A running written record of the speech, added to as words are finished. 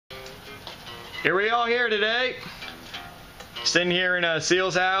Here we are here today, sitting here in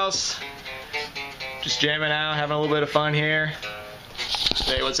Seal's house, just jamming out, having a little bit of fun here.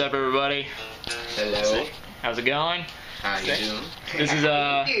 Say what's up, everybody. Hello. How's it going? How you doing? This is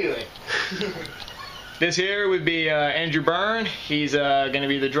this here would be Andrew Byrne. He's gonna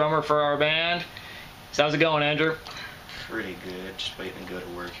be the drummer for our band. So how's it going, Andrew? Pretty good. Just waiting to go to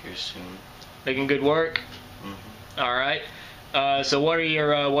work here soon. Making good work. Mm-hmm. All right. So what are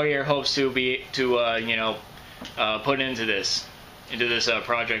your hopes to put into this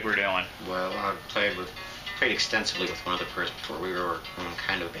project we're doing? Well, I've played extensively with one other person before. We were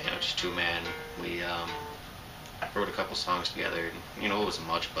kind of a band, just two-man. We wrote a couple songs together. You know, it wasn't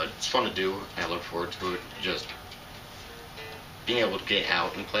much, but it's fun to do. I look forward to it. Just being able to get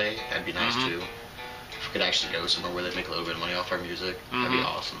out and play, that'd be nice too. If we could actually go somewhere with it, make a little bit of money off our music, that'd be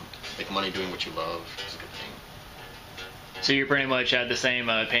awesome. Make money doing what you love is a good thing. So you pretty much had the same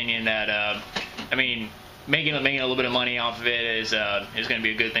opinion that, I mean, making a little bit of money off of it is going to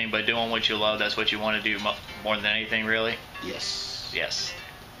be a good thing, but doing what you love, that's what you want to do more than anything, really? Yes. Yes.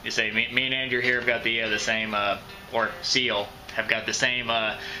 You say me and Andrew here have got the same, or Seal have got the same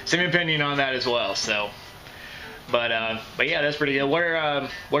opinion on that as well. So, but yeah, that's pretty good. What are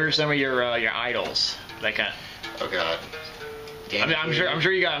some of your idols? That kind of. Oh God. I mean, I'm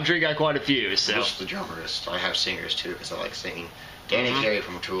sure you got quite a few. So. Just the drummers. I have singers too because I like singing. Danny Carey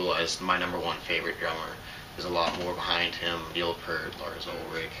from Tool is my #1 favorite drummer. There's a lot more behind him. Neil Peart, Lars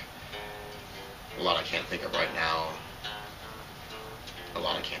Ulrich. A lot I can't think of right now. A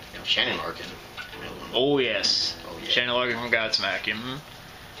lot I can't think of. Shannon Larkin. Oh yes. Oh yeah. Shannon Larkin from Godsmack.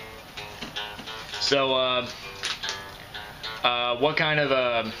 So what kind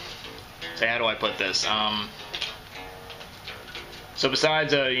of how do I put this? So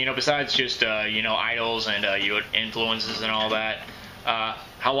besides just idols and your influences and all that,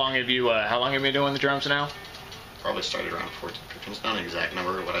 how long have you been doing the drums now? Probably started around 14, 15. It's not an exact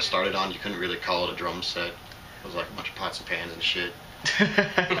number. What I started on, you couldn't really call it a drum set. It was like a bunch of pots and pans and shit.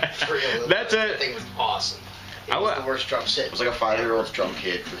 That's it. That thing was awesome. It was the worst drum set. It was like a 5-year-old's drum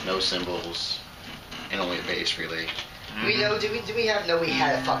kit with no cymbals and only a bass, really. We had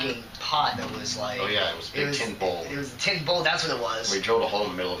a fucking pot that was like. Oh yeah, it was a big tin bowl. It was a tin bowl. That's what it was. We drilled a hole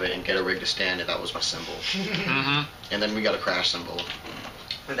in the middle of it and get a rig to stand, and that was my cymbal. And then we got a crash cymbal.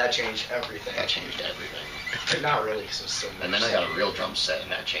 And that changed everything. That changed everything. Not really, because it was so much. And then I got a real drum set, and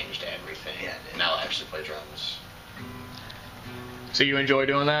that changed everything. Yeah. Now I actually play drums. So you enjoy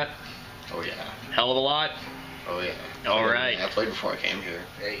doing that? Oh yeah. Hell of a lot. Oh yeah. All right. I played before I came here.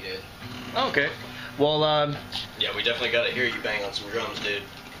 Yeah, you did. Okay. Well, yeah, we definitely got to hear you bang on some drums, dude.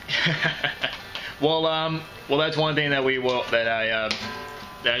 well, that's one thing that I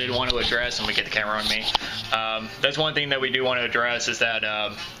didn't want to address, and we get the camera on me. That's one thing that we do want to address is that,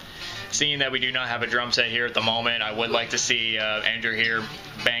 seeing that we do not have a drum set here at the moment, I would like to see Andrew here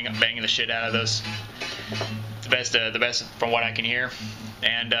banging the shit out of this. The best from what I can hear,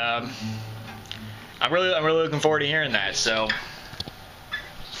 and I'm really looking forward to hearing that. So,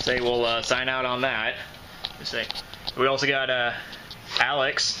 we'll sign out on that. We also got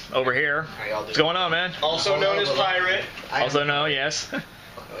Alex over here. What's going on, man? Also known as Pirate. Also known, yes. Oh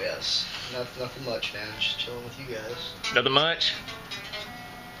yes. Nothing much, man. Just chilling with you guys. Nothing much.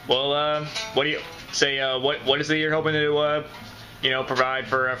 Well, what do you say? What is it you're hoping to provide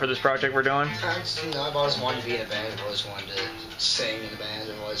for this project we're doing? I've always wanted to be in a band. I've always wanted to sing in a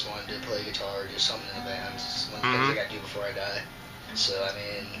band. I've always wanted to play guitar or do something in a band. It's one of the things I got to do before I die. So I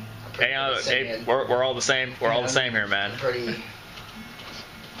mean, I'm pretty hey, we're all the same. We're all the same here, man. I'm pretty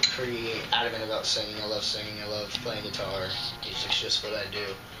adamant about singing. I love singing. I love playing guitar. Music's just what I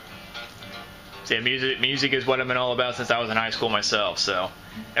do. See, music is what I've been all about since I was in high school myself. So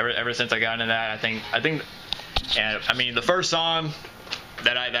ever since I got into that, I think, and I mean, the first song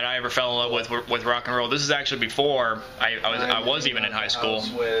that I ever fell in love with rock and roll. This is actually before I was even in high school.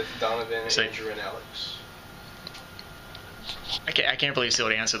 With Donovan, Andrew, and Alex. I can't believe you still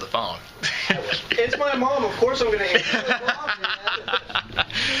answer the phone. It's my mom. Of course I'm gonna answer the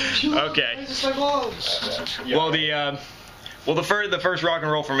phone. Okay. It's my mom. Well, the first rock and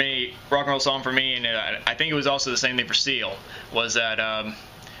roll song for me, and I think it was also the same thing for Seal, was that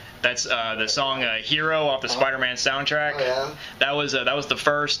that's the song "Hero" off the Spider-Man soundtrack. Oh, yeah. That was the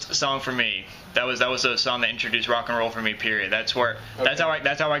first song for me. That was a song that introduced rock and roll for me. Period. That's how I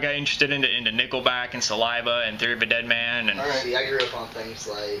got interested into Nickelback and Saliva and Theory of a Dead Man. And see, I grew up on things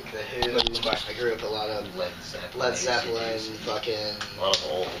like The Who. I grew up a lot of Led Zeppelin, fucking. A lot of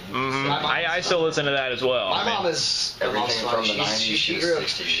old. I still listen to that as well. My mom is everything from the 90s she to grew the up.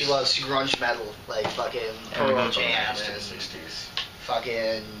 60s. She loves grunge metal, like fucking Pearl Jam to the and 60s.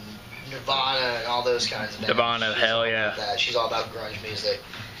 fucking Nirvana and all those kinds of bands. Nirvana, She's hell all yeah. about that. She's all about grunge music,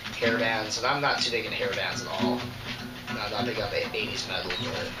 hair bands, and I'm not too big into hair bands at all. I'm not big on 80s metal,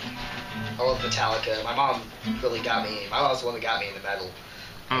 but I love Metallica. My mom really got me. My mom's the one that got me into metal.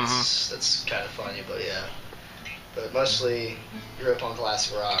 That's kind of funny, but yeah. But mostly Europunk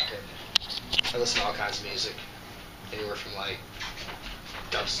classic rock, and I listen to all kinds of music, anywhere from like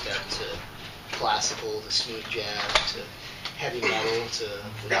dubstep to classical to smooth jazz to heavy metal to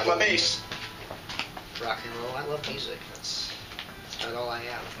Got my bass. rock and roll. I love music. That's about all I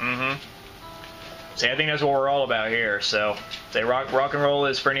am. See, I think that's what we're all about here. So, say rock and roll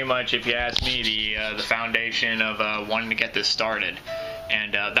is pretty much, if you ask me, the foundation of wanting to get this started.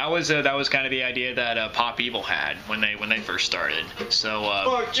 And that was kind of the idea that Pop Evil had when they first started. So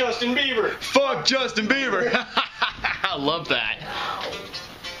Fuck Justin Bieber. fuck Justin Bieber. I love that.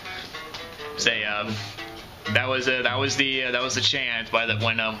 Say that was the chant by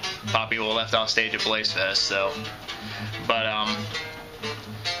when Pop Evil left off stage at Blaze Fest. So, but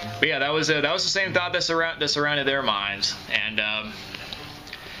yeah, that was the same thought that surrounded their minds. And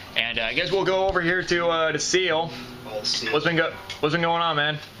I guess we'll go over here to Seal. What's been going on,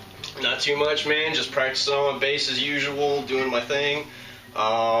 man? Not too much, man. Just practicing on my bass as usual, doing my thing.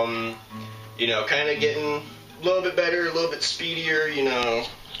 You know, kind of getting a little bit better, a little bit speedier. You know,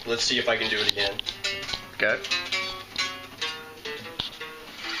 let's see if I can do it again. Okay.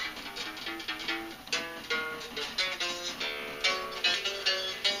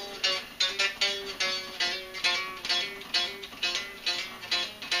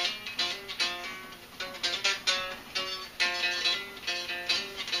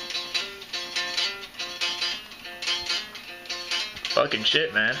 Fucking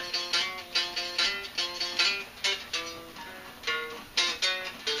shit, man.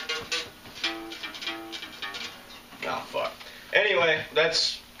 Oh, fuck. Anyway,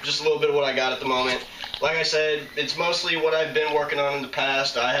 that's just a little bit of what I got at the moment. Like I said, it's mostly what I've been working on in the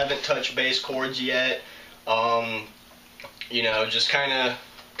past. I haven't touched bass chords yet. You know, just kind of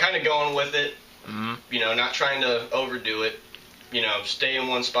going with it. You know, not trying to overdo it. You know, stay in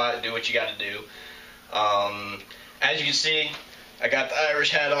one spot, do what you got to do. As you can see, I got the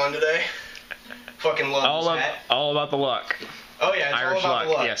Irish hat on today. Fucking love this hat. All about the luck. Oh yeah, it's Irish all about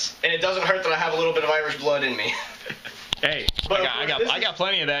the luck. yes. And it doesn't hurt that I have a little bit of Irish blood in me. Hey, But I got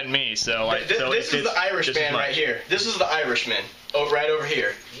plenty of that in me. So this is the Irishman right here. This is the Irishman. Oh, right over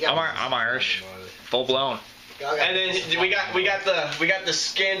here. I'm Irish, full blown. And then we got the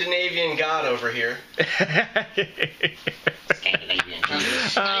Scandinavian god over here. Scandinavian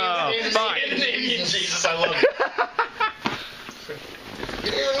Jesus. Oh, fuck. Scandinavian Jesus, I love it.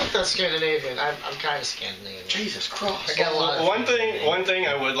 Yeah, that's Scandinavian. I'm kind of Scandinavian. Jesus Christ. I got a lot of One thing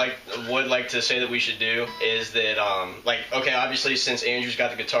I would like to say that we should do is that okay, obviously since Andrew's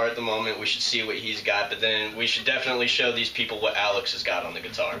got the guitar at the moment, we should see what he's got, but then we should definitely show these people what Alex has got on the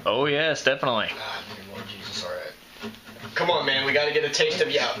guitar. Oh yes, definitely. Lord Jesus, alright. Come on, man, we got to get a taste of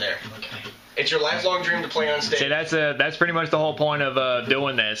you out there. Okay. It's your lifelong dream to play on stage. See, that's pretty much the whole point of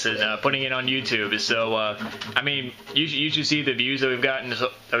doing this and putting it on YouTube. Is so I mean, you should see the views that we've gotten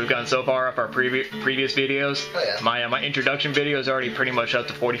so far off our previous videos. Oh, yeah. My introduction video is already pretty much up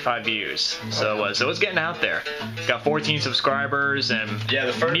to 45 views. So so it's getting out there. Got 14 subscribers and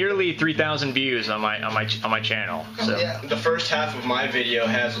nearly 3,000 views on my channel. So Yeah. The first half of my video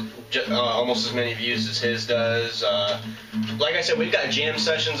has almost as many views as his does. Like I said, we've got jam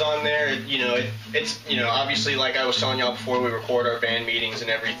sessions on there. You know, it's obviously, like I was telling y'all before, we record our band meetings and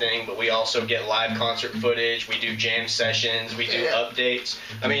everything, but we also get live concert footage. We do jam sessions. We do updates.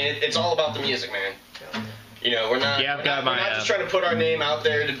 I mean, it's all about the music, man. You know, we're not just trying to put our name out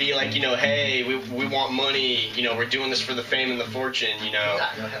there to be like, you know, hey, we want money. You know, we're doing this for the fame and the fortune. You know,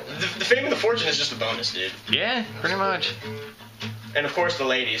 the fame and the fortune is just a bonus, dude. yeah, pretty much. And of course, the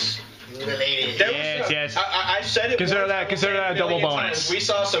ladies. The ladies. Yes. I said it. Consider once, that a double million bonus. times. We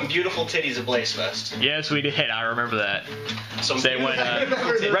saw some beautiful titties at Blaze Fest. Yes, we did. I remember that. Say when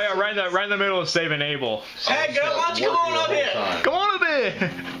beautiful right in the middle of saving Abel. Hey, girl, why don't you come on up here? Come on up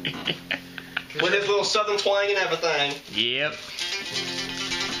there. With his little southern twang and everything. Yep.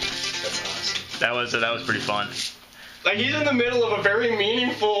 That's awesome. That was pretty fun. Like, he's in the middle of a very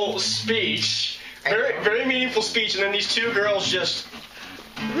meaningful speech. Very meaningful speech, and then these two girls just...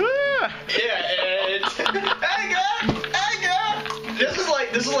 Yeah, and hey girl.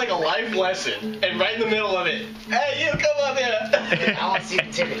 This is like a life lesson, and right in the middle of it, hey, you come up here. I want to see the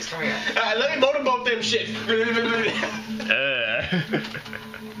titties. Come here. Let me motorboat them shit.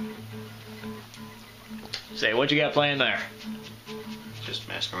 Say, what you got playing there? Just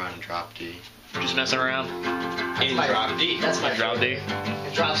messing around in drop D. Just messing around. In my- drop D. That's my Drop D. favorite.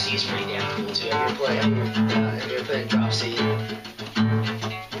 And drop C is pretty damn cool too. Have you ever played drop C?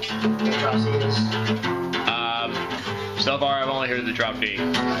 What drop C is? So far I've only heard the drop D.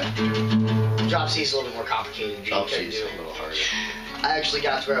 Drop C is a little bit more complicated. Drop You C couldn't is do a it. little harder. I actually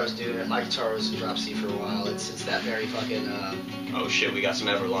got to where I was doing it. My guitar was in drop C for a while. It's that very fucking. Oh shit, we got some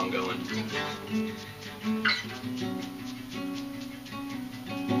Everlong going.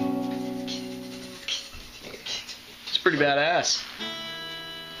 It's pretty badass.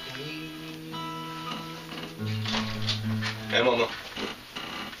 Hey, Mama.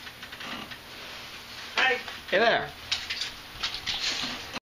 Hey there.